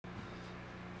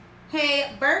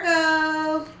Hey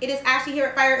Virgo, it is Ashley here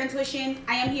at Fire Intuition.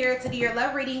 I am here to do your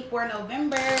love reading for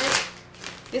November.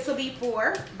 This will be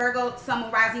for Virgo, Sun,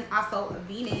 Moon, Rising, also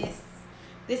Venus.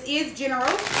 This is general.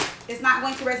 It's not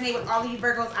going to resonate with all of you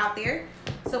Virgos out there.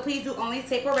 So please do only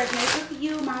take what resonates with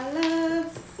you, my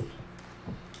loves.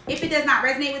 If it does not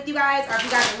resonate with you guys, or if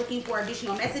you guys are looking for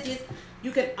additional messages,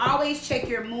 you can always check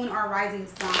your moon or rising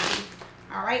sign.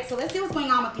 All right, so let's see what's going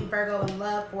on with you, Virgo, in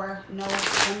love for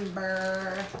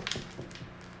November.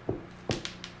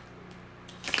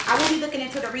 I will be looking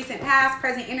into the recent past,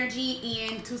 present energy,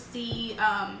 and to see,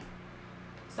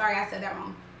 sorry, I said that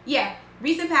wrong. Yeah,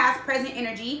 recent past, present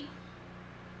energy.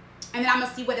 And then I'm going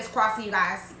to see what is crossing you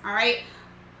guys, all right?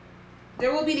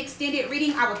 There will be an extended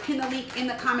reading. I will pin the link in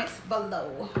the comments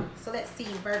below. So let's see,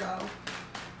 Virgo.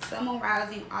 Sun, Moon,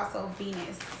 Rising, also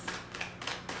Venus.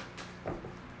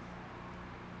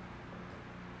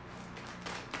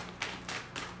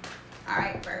 All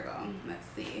right, Virgo, let's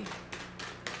see.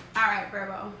 All right,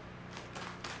 Virgo.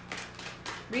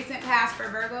 Recent past for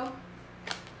Virgo.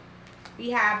 We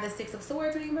have the Six of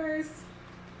Swords in reverse.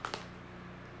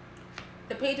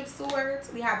 The Page of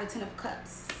Swords. We have the Ten of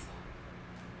Cups.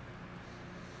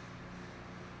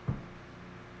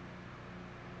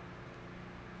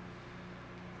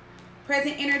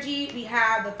 Present energy, we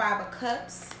have the Five of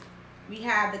Cups. We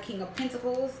have the King of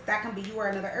Pentacles. That can be you or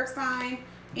another earth sign.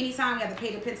 Anytime we have the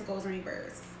Page of Pentacles in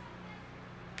reverse.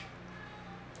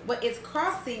 What is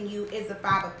crossing you is the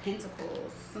Five of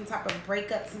Pentacles. Some type of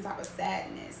breakup, some type of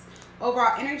sadness.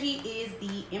 Overall energy is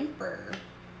the Emperor.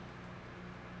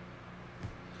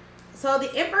 So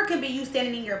the Emperor can be you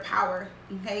standing in your power,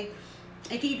 okay?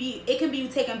 It can be you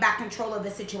taking back control of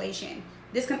the situation.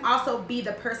 This can also be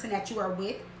the person that you are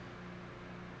with.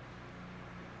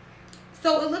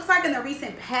 So it looks like in the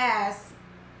recent past,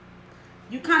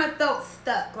 you kind of felt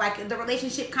stuck. Like the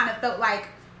relationship kind of felt like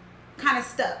kind of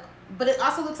stuck. But it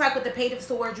also looks like with the Page of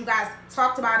Swords, you guys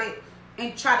talked about it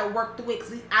and try to work through it.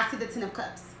 Because I see the Ten of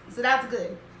Cups. So that's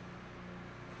good.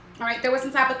 All right. There was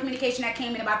some type of communication that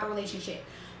came in about the relationship.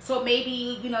 So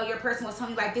maybe, you know, your person was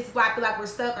telling you like, this is why I feel like we're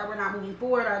stuck, or we're not moving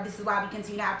forward, or this is why we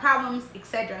continue to have problems,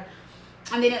 etc.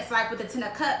 And then it's like with the Ten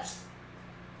of Cups,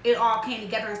 it all came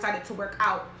together and started to work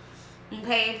out.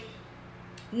 Okay.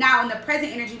 Now in the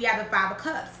present energy, we have the Five of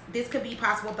Cups. This could be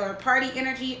possible third party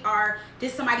energy, or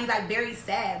just somebody like very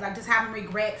sad, like just having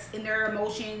regrets in their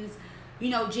emotions, you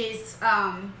know, just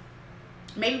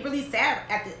maybe really sad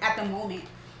at the moment.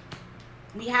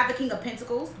 We have the King of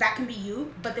Pentacles. That can be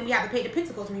you. But then we have the Page of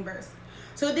Pentacles in reverse.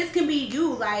 So this can be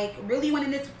you, like really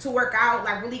wanting this to work out,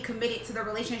 like really committed to the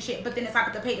relationship. But then it's like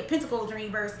with the Page of Pentacles in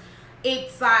reverse,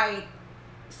 it's like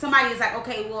somebody is like,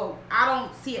 okay, well, I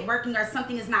don't see it working, or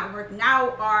something is not working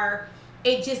out, or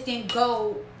it just didn't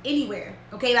go anywhere.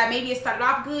 Okay, like maybe it started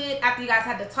off good after you guys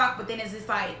had to talk, but then it's just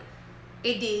like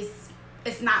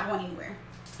it's not going anywhere.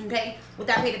 Okay, with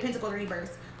that Page of Pentacles in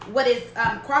reverse. What is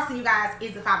crossing you guys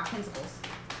is the Five of Pentacles.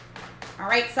 All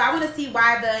right, so I want to see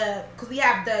why because we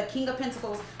have the King of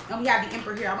Pentacles and we have the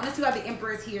Emperor here. I want to see why the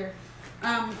Emperor is here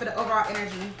for the overall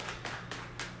energy.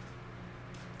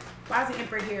 Why is the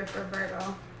Emperor here for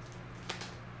Virgo?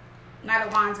 Knight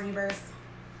of Wands in reverse.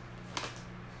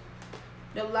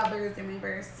 The Lovers in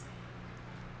reverse.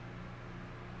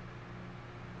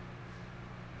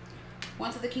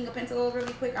 Onto the King of Pentacles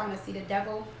really quick. I want to see the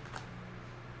Devil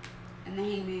and the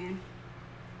Hangman.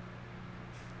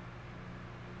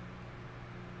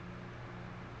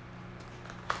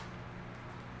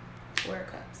 Four of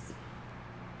Cups.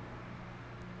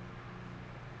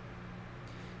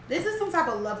 This is some type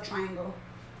of love triangle.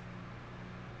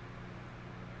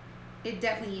 It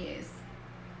definitely is.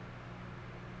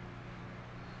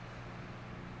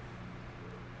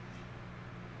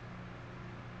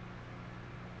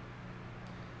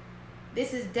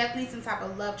 This is definitely some type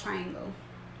of love triangle.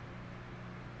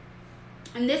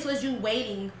 And this was you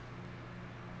waiting.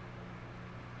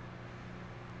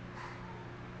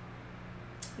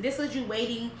 This was you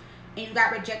waiting and you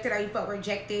got rejected, or you felt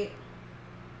rejected.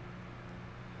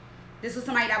 This was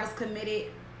somebody that was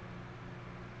committed.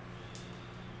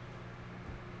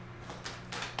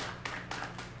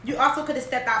 You also could have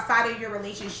stepped outside of your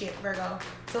relationship, Virgo.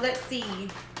 So let's see.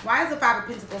 Why is the Five of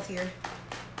Pentacles here?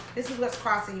 This is what's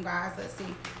crossing you guys. Let's see.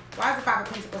 Why is the Five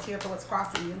of Pentacles here for what's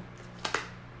crossing you?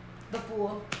 The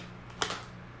Fool.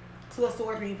 Two of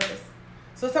Swords reverse.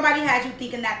 So somebody had you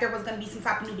thinking that there was going to be some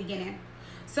type of new beginning.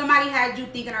 Somebody had you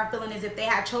thinking or feeling as if they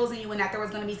had chosen you and that there was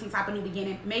going to be some type of new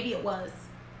beginning. Maybe it was.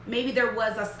 Maybe there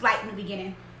was a slight new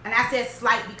beginning. And I said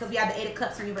slight because we have the Eight of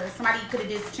Cups in reverse. Somebody could have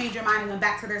just changed your mind and went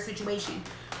back to their situation.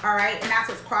 All right. And that's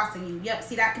what's crossing you. Yep.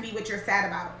 See, that can be what you're sad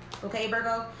about. Okay,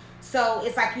 Virgo. So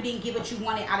it's like you didn't get what you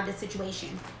wanted out of the situation.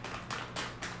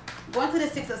 Going to the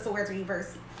Six of Swords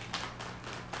reverse.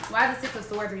 Why is the Six of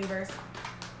Swords reverse?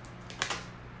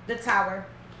 The Tower.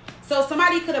 So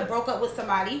somebody could have broke up with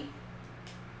somebody.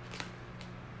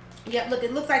 Yep, look,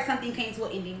 it looks like something came to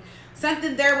an ending.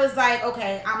 Something there was like,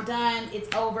 okay, I'm done.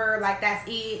 It's over. Like, that's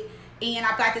it. And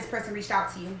I thought this person reached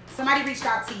out to you. Somebody reached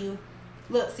out to you.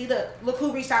 Look, see, look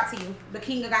who reached out to you. The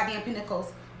King of Goddamn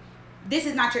Pentacles. This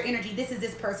is not your energy. This is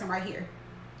this person right here.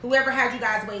 Whoever had you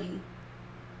guys waiting.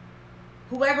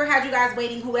 Whoever had you guys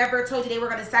waiting. Whoever told you they were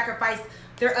going to sacrifice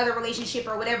their other relationship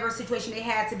or whatever situation they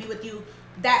had to be with you.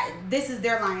 This is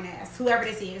their lying ass. Whoever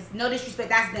this is. No disrespect.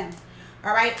 That's them.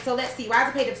 All right. So let's see. Why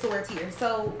is the Page of Swords here?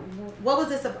 So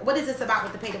what is this about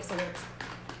with the Page of Swords?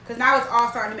 Because now it's all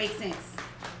starting to make sense.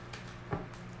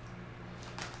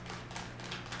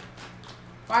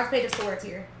 Why is the Page of Swords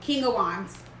here? King of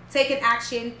Wands. Taking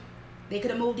action. They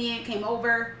could have moved in, came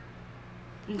over.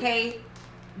 Okay.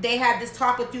 They had this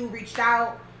talk with you, reached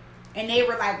out. And they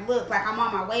were like, look, like, I'm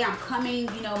on my way. I'm coming.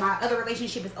 You know, my other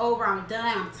relationship is over. I'm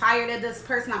done. I'm tired of this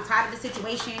person. I'm tired of the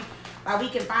situation. Like, we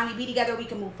can finally be together. We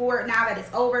can move forward now that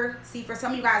it's over. See, for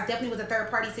some of you guys, definitely was a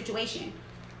third-party situation.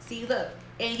 See, look.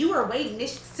 And you were waiting.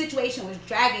 This situation was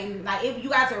dragging. Like, you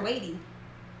guys are waiting.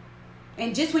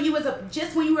 And just when you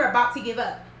were about to give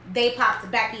up, they popped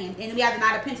back in. And we have the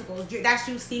Knight of Pentacles. That's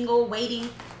you single, waiting.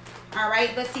 All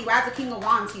right. Let's see. Why is the King of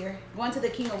Wands here? Going to the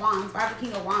King of Wands. Why is the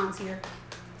King of Wands here?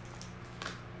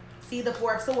 See, the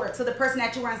Four of Swords. So the person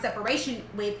that you were in separation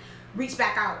with reached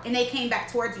back out. And they came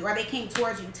back towards you. Or they came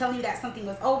towards you. Telling you that something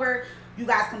was over. You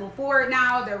guys can move forward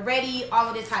now. They're ready. All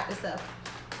of this type of stuff.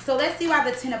 So let's see why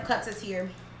the Ten of Cups is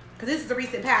here. Because this is the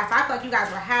recent past. I feel like you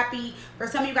guys were happy. For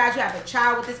some of you guys, you have a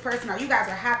child with this person. Or you guys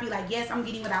are happy. Like, yes, I'm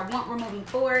getting what I want. We're moving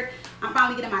forward. I'm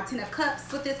finally getting my Ten of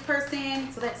Cups with this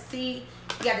person. So let's see.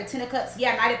 You have the Ten of Cups.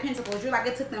 Yeah, Knight of Pentacles. You're like,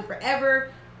 it took them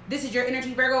forever. This is your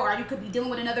energy, Virgo. Or you could be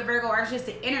dealing with another Virgo. Or it's just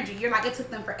the energy. You're like, it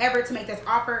took them forever to make this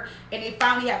offer. And they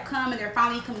finally have come. And they're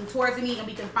finally coming towards me. And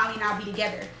we can finally now be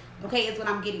together. Okay, is what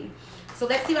I'm getting. So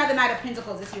let's see why the Knight of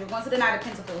Pentacles is here. We're going to the Knight of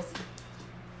Pentacles.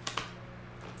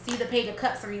 See the Page of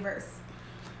Cups in reverse.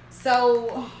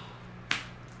 So,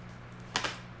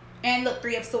 and look,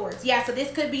 Three of Swords. Yeah, so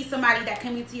this could be somebody that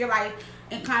came into your life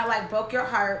and kind of like broke your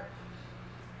heart.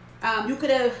 You could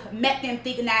have met them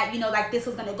thinking that, you know, like this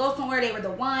was going to go somewhere. They were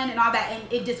the one and all that.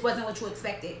 And it just wasn't what you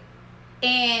expected.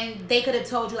 And they could have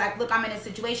told you like, look, I'm in a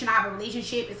situation. I have a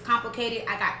relationship. It's complicated.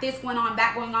 I got this going on,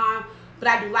 that going on. But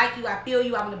I do like you. I feel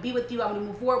you. I want to be with you. I want to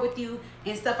move forward with you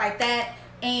and stuff like that.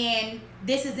 And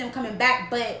this is them coming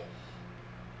back. But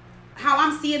how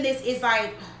I'm seeing this is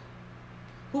like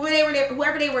whoever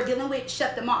they were dealing with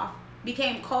shut them off,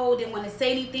 became cold, didn't want to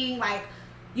say anything, like,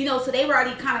 you know, so they were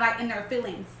already kind of like in their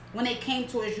feelings when they came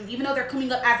towards you. Even though they're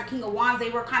coming up as a King of Wands,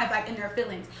 they were kind of like in their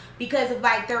feelings because of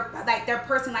like their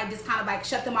person like just kind of like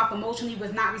shut them off emotionally,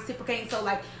 was not reciprocating. So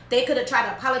like they could have tried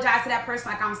to apologize to that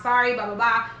person, like, I'm sorry, blah blah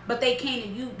blah, but they came to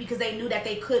you because they knew that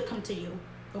they could come to you.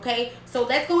 Okay, so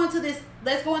let's go into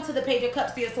the Page of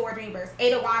Cups, Three of Swords reverse,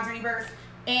 Eight of Wands reverse,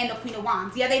 and the Queen of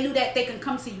Wands. Yeah, they knew that they can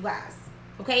come to you guys.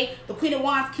 Okay, the Queen of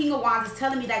Wands, King of Wands is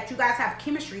telling me that you guys have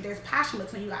chemistry. There's passion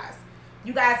between you guys.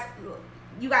 You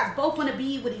guys both want to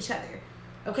be with each other.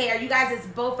 Okay, or you guys is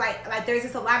both like there's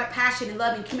just a lot of passion and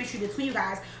love and chemistry between you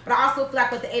guys. But I also feel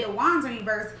like with the Eight of Wands in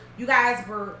reverse, you guys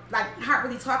were like not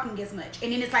really talking as much.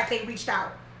 And then it's like they reached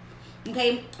out.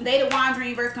 Okay, the Eight of Wands in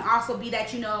reverse can also be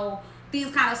that, you know,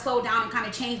 things kind of slowed down and kind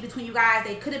of changed between you guys.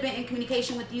 They could have been in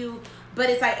communication with you, but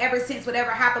it's like ever since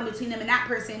whatever happened between them and that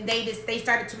person, they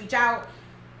started to reach out.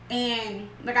 And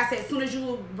like I said, as soon as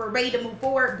you were ready to move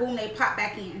forward, boom, they pop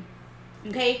back in.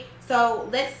 Okay, so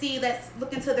let's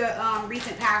look into the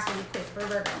recent past really quick for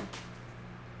Virgo.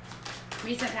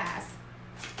 Recent past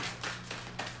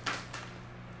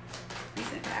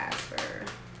for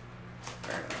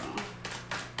Virgo.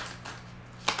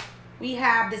 We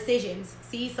have decisions.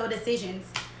 See, so decisions.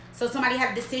 So somebody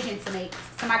had a decision to make.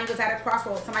 Somebody was at a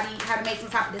crossroads. Somebody had to make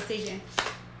some type of decision.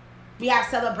 We have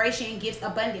celebration, gifts,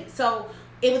 abundance. So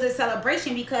it was a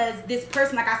celebration because this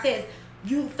person, like I said,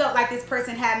 you felt like this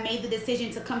person had made the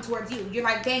decision to come towards you. You're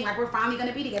like, dang, like we're finally going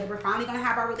to be together. We're finally going to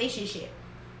have our relationship.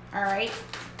 All right.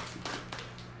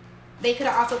 They could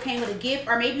have also came with a gift,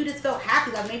 or maybe you just felt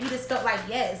happy. Like maybe you just felt like,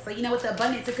 yes. Like, you know, with the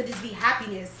abundance, it could just be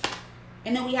happiness.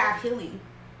 And then we have healing.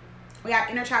 We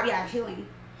have inner child. We have healing.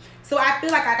 So I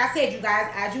feel like I said, you guys,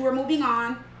 as you were moving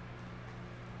on,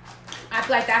 I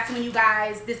feel like that's when you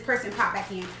guys, this person popped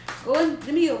back in. Go and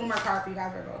give me one more card for you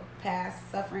guys, Virgo. Past,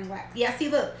 suffering, lack. Yeah, see,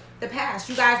 look, the past.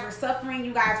 You guys were suffering.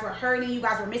 You guys were hurting. You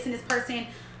guys were missing this person.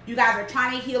 You guys were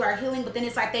trying to heal or healing, but then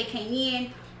it's like they came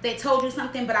in They told you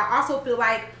something, but I also feel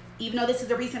like, even though this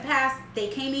is a recent past, they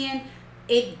came in,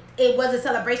 it was a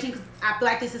celebration because I feel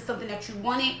like this is something that you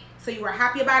wanted, so you were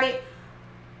happy about it.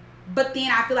 But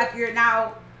then I feel like you're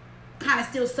now kind of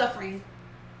still suffering.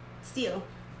 Still,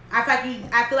 I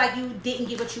feel like you didn't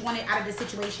get what you wanted out of the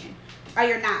situation, or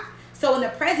you're not. So in the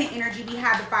present energy, we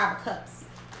have the 5 of Cups.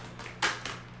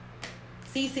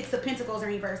 See, 6 of Pentacles in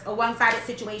reverse. A one-sided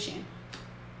situation.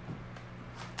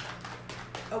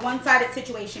 A one-sided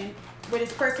situation where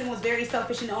this person was very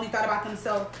selfish and only thought about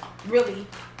themselves. Really.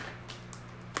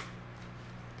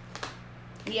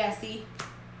 Yeah, see?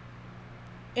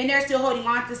 And they're still holding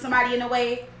on to somebody in a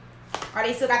way. Or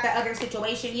they still got that other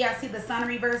situation. Yeah, see the Sun in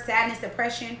reverse. Sadness,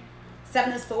 depression.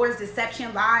 7 of Swords,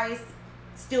 deception, lies.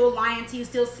 Still lying to you.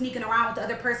 Still sneaking around with the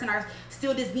other person. Or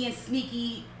still just being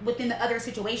sneaky within the other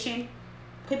situation.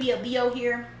 Could be a Leo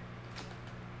here.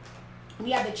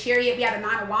 We have the Chariot. We have the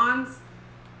 9 of Wands.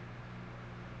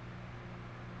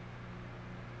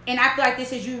 And I feel like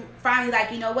this is you finally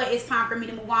like, you know what? It's time for me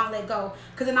to move on and let go.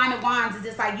 Because the 9 of Wands is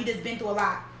just like, you just been through a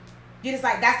lot. You're just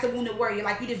like, that's the wounded warrior.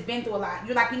 Like, you just been through a lot.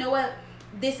 You're like, you know what?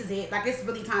 This is it. Like, it's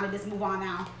really time to just move on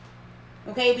now.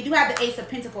 Okay? We do have the Ace of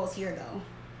Pentacles here, though.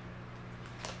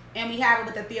 And we have it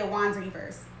with the 3 of Wands in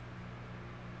reverse.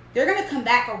 They're going to come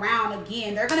back around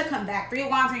again. They're going to come back. 3 of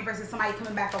Wands in reverse is somebody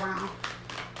coming back around.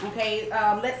 Okay?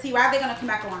 Let's see. Why are they going to come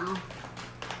back around?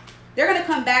 They're going to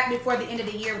come back before the end of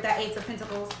the year with that Ace of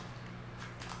Pentacles.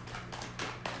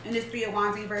 And this 3 of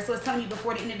Wands in reverse. So it's telling you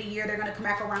before the end of the year, they're going to come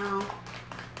back around.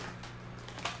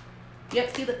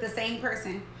 Yep, see, look, the same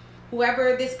person.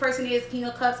 Whoever this person is, King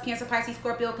of Cups, Cancer, Pisces,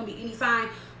 Scorpio, can be any sign.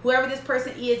 Whoever this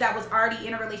person is that was already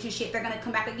in a relationship, they're going to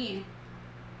come back again.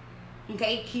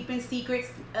 Okay, keeping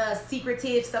secrets,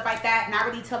 secretive, stuff like that. Not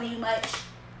really telling you much.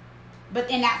 But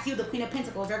then that's you, the Queen of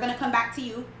Pentacles. They're going to come back to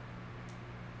you.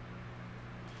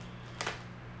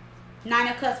 9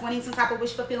 of Cups, wanting some type of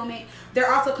wish fulfillment.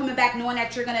 They're also coming back knowing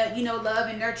that you're going to, you know, love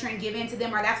and nurture and give in to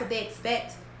them, or that's what they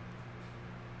expect.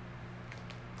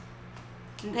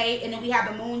 Okay, and then we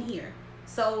have the Moon here.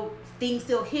 So things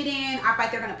still hidden. I feel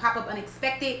like they're going to pop up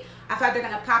unexpected. I feel like they're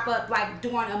going to pop up like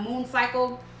during a moon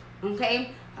cycle.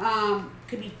 Okay,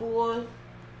 could be full,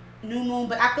 new moon.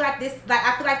 But I feel like this, like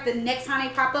I feel like the next time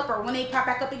they pop up or when they pop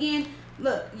back up again,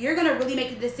 look, you're going to really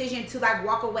make a decision to like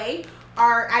walk away.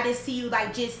 Or I just see you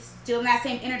like just still in that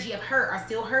same energy of hurt or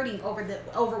still hurting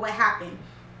over what happened.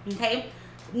 Okay,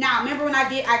 now remember when I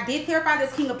did clarify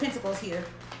this King of Pentacles here.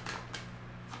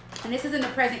 And this is in the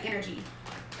present energy.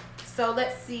 So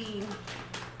let's see.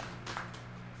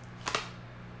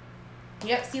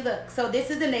 Yep, see, look. So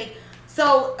this is in the...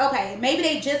 So, okay, maybe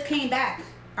they just came back.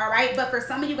 All right? But for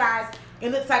some of you guys, it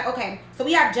looks like... Okay, so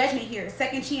we have Judgment here.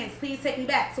 Second chance. Please take me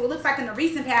back. So it looks like in the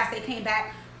recent past, they came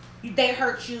back. They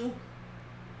hurt you.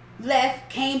 Left,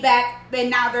 came back.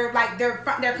 And now they're like... They're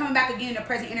coming back again in the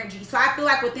present energy. So I feel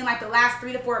like within like the last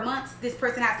 3 to 4 months, this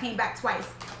person has came back twice.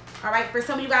 All right? For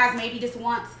some of you guys, maybe just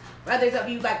once. For others of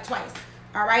you, like twice.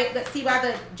 All right, let's see why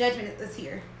the Judgment is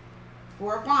here.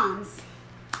 4 of Wands.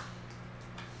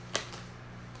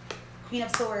 Queen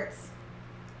of Swords.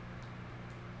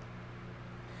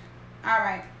 All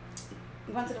right.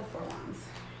 I'm going to the 4 of Wands.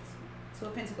 2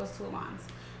 of Pentacles, 2 of Wands.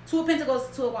 2 of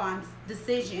Pentacles, 2 of Wands.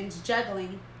 Decisions,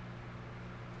 juggling.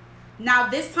 Now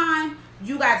this time,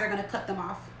 you guys are going to cut them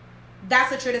off. That's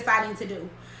what you're deciding to do.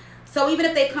 So even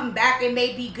if they come back, it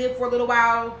may be good for a little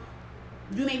while.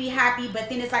 You may be happy, but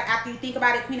then it's like after you think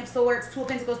about it, Queen of Swords, 2 of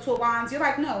Pentacles, 2 of Wands, you're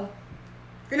like, no.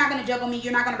 You're not going to juggle me.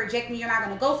 You're not going to reject me. You're not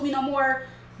going to ghost me no more.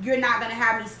 You're not going to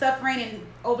have me suffering and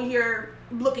over here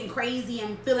looking crazy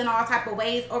and feeling all type of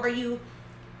ways over you.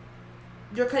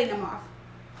 You're cutting them off.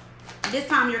 This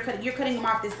time you're cutting them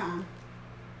off this time.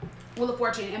 Wheel of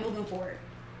Fortune and moving forward.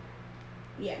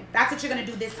 Yeah, that's what you're going to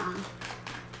do this time.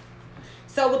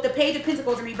 So with the Page of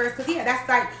Pentacles in reverse, because yeah, that's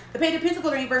like, the Page of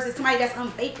Pentacles in reverse is somebody that's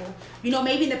unfaithful. You know,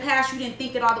 maybe in the past you didn't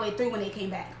think it all the way through when they came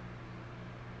back.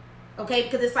 Okay,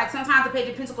 because it's like sometimes the Page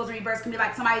of Pentacles in reverse can be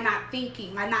like somebody not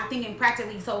thinking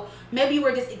practically. So maybe you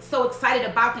were just so excited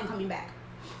about them coming back.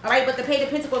 All right, but the Page of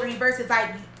Pentacles in reverse is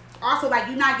like, also like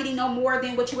you're not getting no more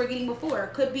than what you were getting before.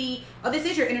 Could be, oh, this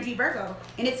is your energy, Virgo,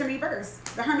 and it's in reverse.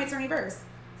 The Hermit's in reverse.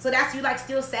 So that's you like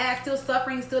still sad, still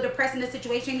suffering, still depressed in the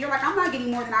situation. You're like, I'm not getting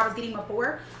more than I was getting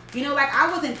before. You know, like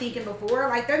I wasn't thinking before.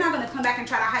 Like they're not going to come back and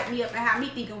try to hype me up and have me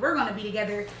thinking we're going to be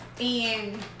together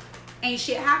and ain't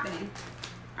shit happening.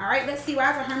 All right, let's see. Why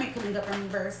is the Hermit coming up in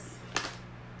reverse?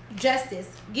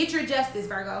 Justice. Get your justice,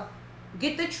 Virgo.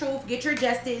 Get the truth. Get your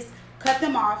justice. Cut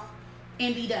them off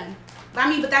and be done. I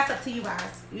mean, but that's up to you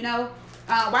guys, you know.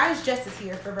 Why is justice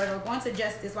here for Virgo? Going to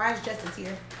justice. Why is justice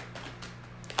here?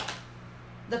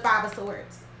 The 5 of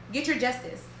Swords. Get your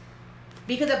justice.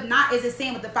 Because if not, as it's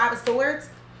saying with the Five of Swords,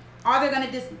 all they're going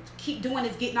to just keep doing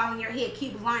is getting all in your head.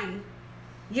 Keep lying.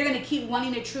 You're going to keep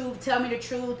wanting the truth. Tell me the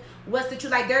truth. What's the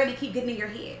truth? Like, they're going to keep getting in your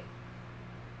head.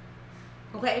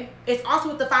 Okay? It's also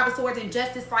with the Five of Swords and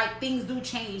justice, like, things do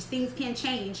change. Things can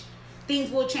change. Things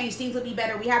will change. Things will be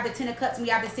better. We have the Ten of Cups and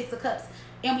we have the Six of Cups.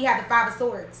 And we have the Five of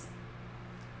Swords.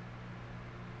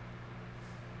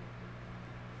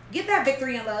 Get that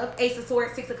victory in love. Ace of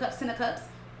Swords, Six of Cups, Ten of Cups.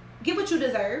 Get what you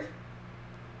deserve.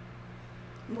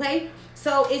 Okay?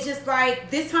 So it's just like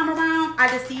this time around, I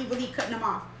just see you really cutting them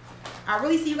off. I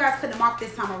really see you guys cutting them off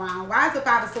this time around. Why is the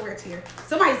Five of Swords here?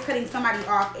 Somebody's cutting somebody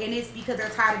off, and it's because they're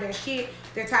tired of their shit.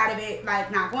 They're tired of it,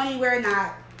 like, not going anywhere,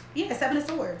 not... Yeah, Seven of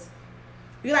Swords.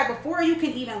 You're like, before you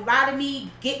can even lie to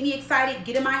me, get me excited,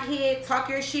 get in my head, talk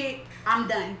your shit, I'm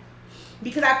done.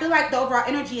 Because I feel like the overall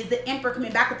energy is the Emperor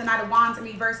coming back with the Knight of Wands in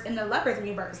reverse and the Lovers in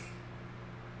reverse.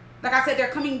 Like I said, they're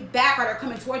coming back or they're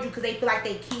coming towards you because they feel like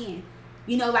they can.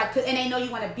 You know, like, and they know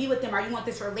you want to be with them or you want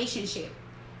this relationship.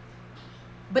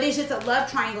 But it's just a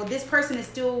love triangle. This person is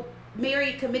still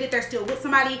married, committed. They're still with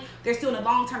somebody. They're still in a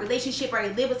long-term relationship, or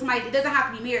they live with somebody. It doesn't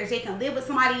have to be marriage. They can live with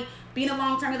somebody, be in a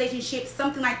long-term relationship,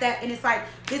 something like that. And it's like,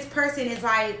 this person is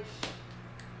like,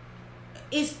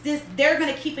 it's this, they're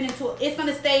going to keep it into, it's going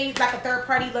to stay like a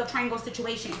third-party love triangle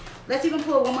situation. Let's even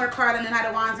pull one more card on the Knight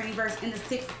of Wands in reverse, in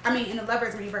the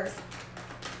Lovers in reverse.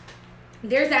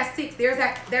 There's that six. There's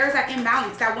that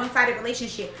imbalance, that one-sided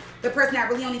relationship. The person that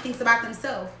really only thinks about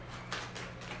themselves.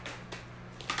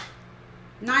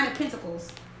 Nine of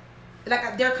Pentacles.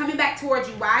 Like, they're coming back towards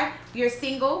you. Why? You're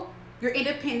single. You're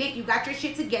independent. You got your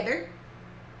shit together.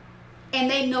 And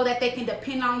they know that they can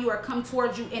depend on you or come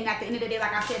towards you. And at the end of the day,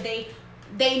 like I said,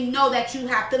 they know that you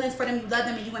have feelings for them. You love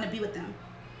them and you want to be with them.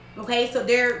 Okay? So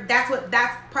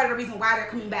that's part of the reason why they're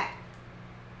coming back.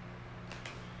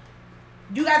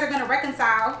 You guys are going to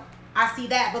reconcile. I see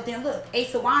that. But then look,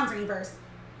 Ace of Wands in reverse.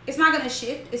 It's not going to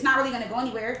shift. It's not really going to go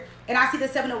anywhere. And I see the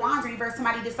Seven of Wands in reverse.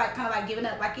 Somebody just like kind of like giving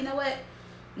up. Like, you know what?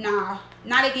 Nah,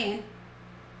 not again.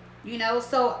 You know?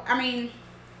 So, I mean,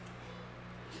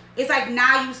 it's like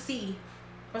now you see.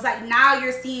 It's like now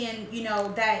you're seeing, you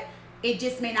know, that it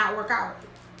just may not work out.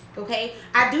 Okay?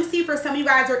 I do see for some of you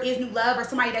guys there is new love or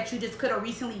somebody that you just could have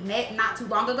recently met not too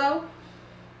long ago.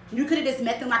 You could have just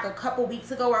met them like a couple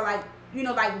weeks ago or like, you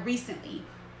know, like recently.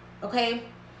 Okay?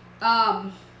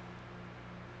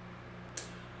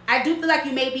 I do feel like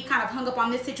you may be kind of hung up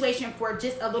on this situation for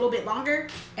just a little bit longer.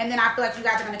 And then I feel like you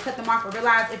guys are going to cut them off or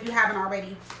realize if you haven't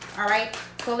already. All right?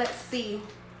 So let's see.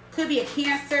 Could be a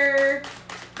Cancer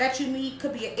that you meet.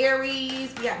 Could be an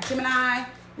Aries. We have Gemini.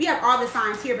 We have all the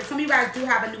signs here. But some of you guys do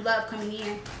have a new love coming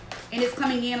in. And it's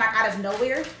coming in like out of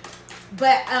nowhere.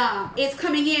 But it's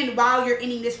coming in while you're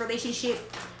ending this relationship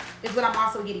is what I'm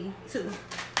also getting too.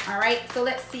 All right? So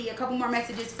let's see. A couple more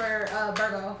messages for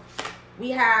Virgo.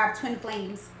 We have twin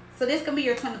flames. So this can be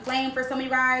your twin flame for some of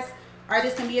you guys. Or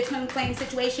this can be a twin flame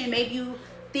situation. Maybe you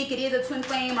think it is a twin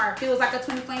flame or it feels like a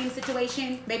twin flame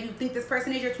situation. Maybe you think this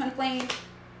person is your twin flame.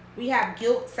 We have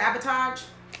guilt, sabotage.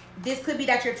 This could be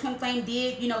that your twin flame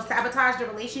did, you know, sabotage the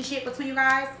relationship between you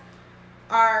guys.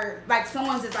 Or like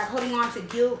someone's just like holding on to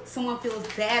guilt. Someone feels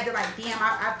bad. They're like, damn,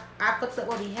 I fucked up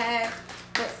what we had.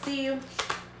 Let's see.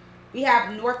 We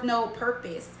have North Node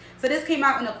purpose. So this came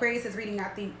out in Aquarius' reading, I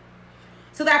think.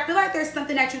 So that I feel like there's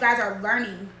something that you guys are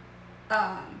learning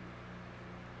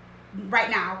right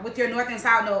now with your North and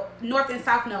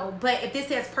South node. But if this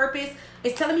says purpose,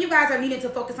 it's telling me you guys are needing to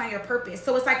focus on your purpose.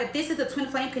 So it's like if this is a twin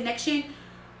flame connection,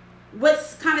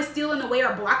 what's kind of still in the way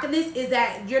or blocking this is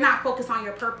that you're not focused on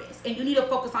your purpose. And you need to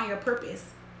focus on your purpose.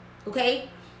 Okay?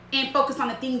 And focus on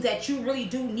the things that you really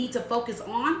do need to focus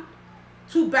on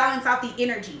to balance out the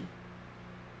energy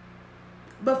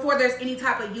before there's any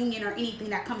type of union or anything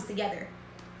that comes together.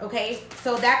 Okay?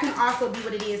 So that can also be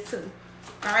what it is too.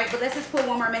 All right? But let's just put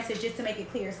one more message just to make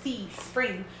it clear. Seeds,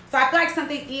 spring. So I feel like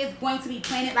something is going to be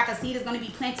planted, like a seed is going to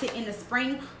be planted in the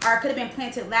spring, or it could have been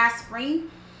planted last spring.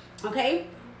 Okay?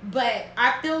 But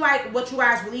I feel like what you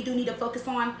guys really do need to focus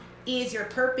on is your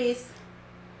purpose.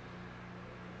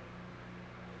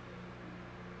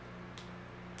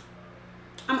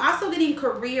 I'm also getting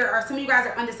career, or some of you guys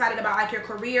are undecided about like your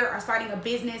career or starting a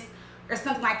business or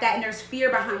something like that, and there's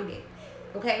fear behind it.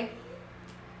 Okay?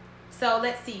 So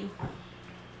let's see.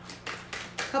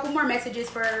 A couple more messages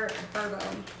for Virgo.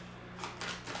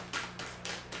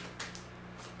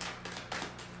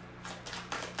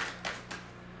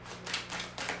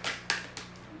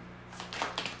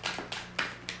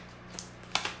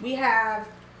 We have,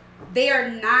 they are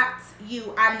not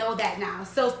you. I know that now.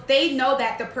 So they know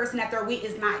that the person that they're with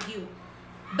is not you.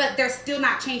 but they're still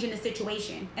not changing the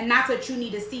situation. And that's what you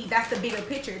need to see. That's the bigger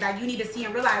picture. Like, you need to see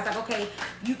and realize, like, okay,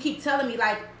 you keep telling me,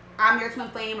 like, I'm your twin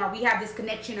flame, or we have this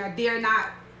connection, or they're not,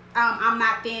 I'm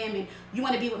not them, and you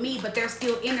want to be with me, but they're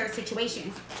still in their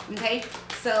situation. Okay?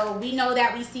 So we know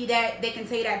that, we see that, they can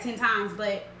tell you that 10 times,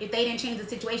 but if they didn't change the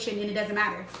situation, then it doesn't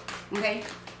matter. Okay?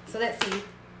 So let's see.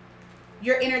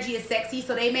 Your energy is sexy,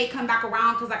 so they may come back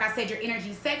around because, like I said, your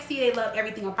energy is sexy. They love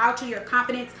everything about you, your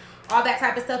confidence, all that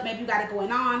type of stuff. Maybe you got it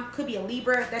going on. Could be a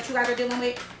Libra that you guys are dealing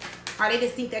with. Or they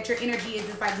just think that your energy is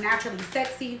just like naturally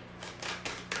sexy.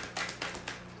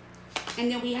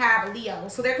 And then we have Leo.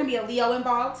 So there can be a Leo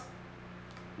involved.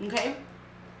 Okay?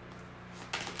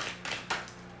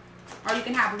 Or you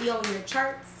can have Leo in your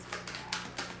charts.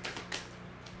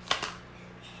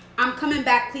 I'm coming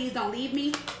back, please don't leave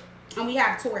me. And we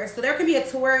have Taurus. So there can be a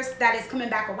Taurus that is coming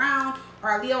back around,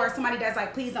 or a Leo, or somebody that's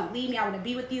like, please don't leave me, I want to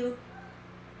be with you.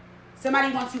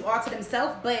 Somebody wants you all to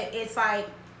themselves, but it's like,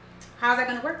 how's that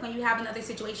going to work when you have another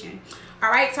situation?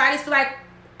 All right, so I just feel like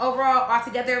overall,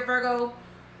 altogether, Virgo,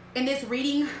 in this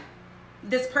reading,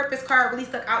 this purpose card really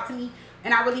stuck out to me.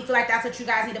 And I really feel like that's what you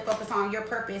guys need to focus on, your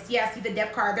purpose. Yeah, see the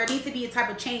Death card. There needs to be a type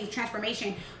of change,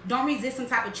 transformation. Don't resist some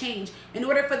type of change. In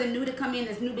order for the new to come in,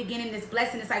 this new beginning, this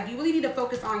blessing, it's like you really need to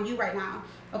focus on you right now.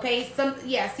 Okay,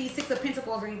 see 6 of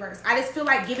Pentacles reversed. I just feel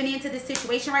like giving into this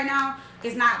situation right now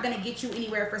is not going to get you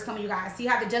anywhere for some of you guys. See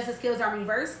how the Justice skills are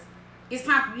reversed? It's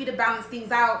time for you to balance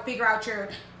things out, figure out your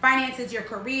finances, your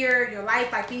career, your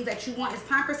life, like things that you want. It's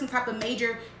time for some type of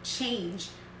major change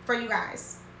for you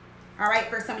guys. All right,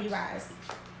 for some of you guys.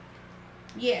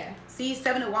 Yeah, see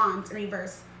 7 of Wands in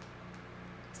reverse.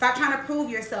 Stop trying to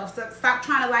prove yourself. Stop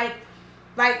trying to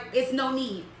like it's no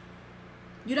need.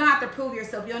 You don't have to prove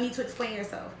yourself. You don't need to explain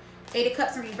yourself. 8 of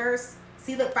Cups in reverse.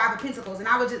 See, look, 5 of Pentacles. And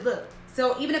I would just look.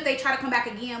 So even if they try to come back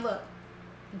again, look,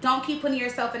 don't keep putting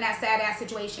yourself in that sad ass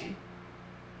situation.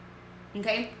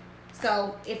 Okay?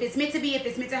 So if it's meant to be, if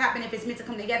it's meant to happen, if it's meant to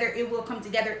come together, it will come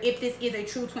together if this is a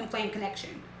true twin flame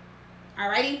connection.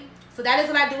 Alrighty? So that is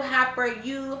what I do have for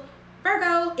you,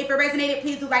 Virgo. If it resonated,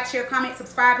 please do like, share, comment,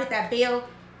 subscribe, hit that bell.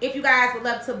 If you guys would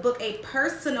love to book a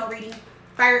personal reading,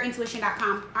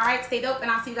 fireintuition.com. All right, stay dope,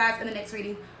 and I'll see you guys in the next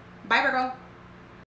reading. Bye, Virgo.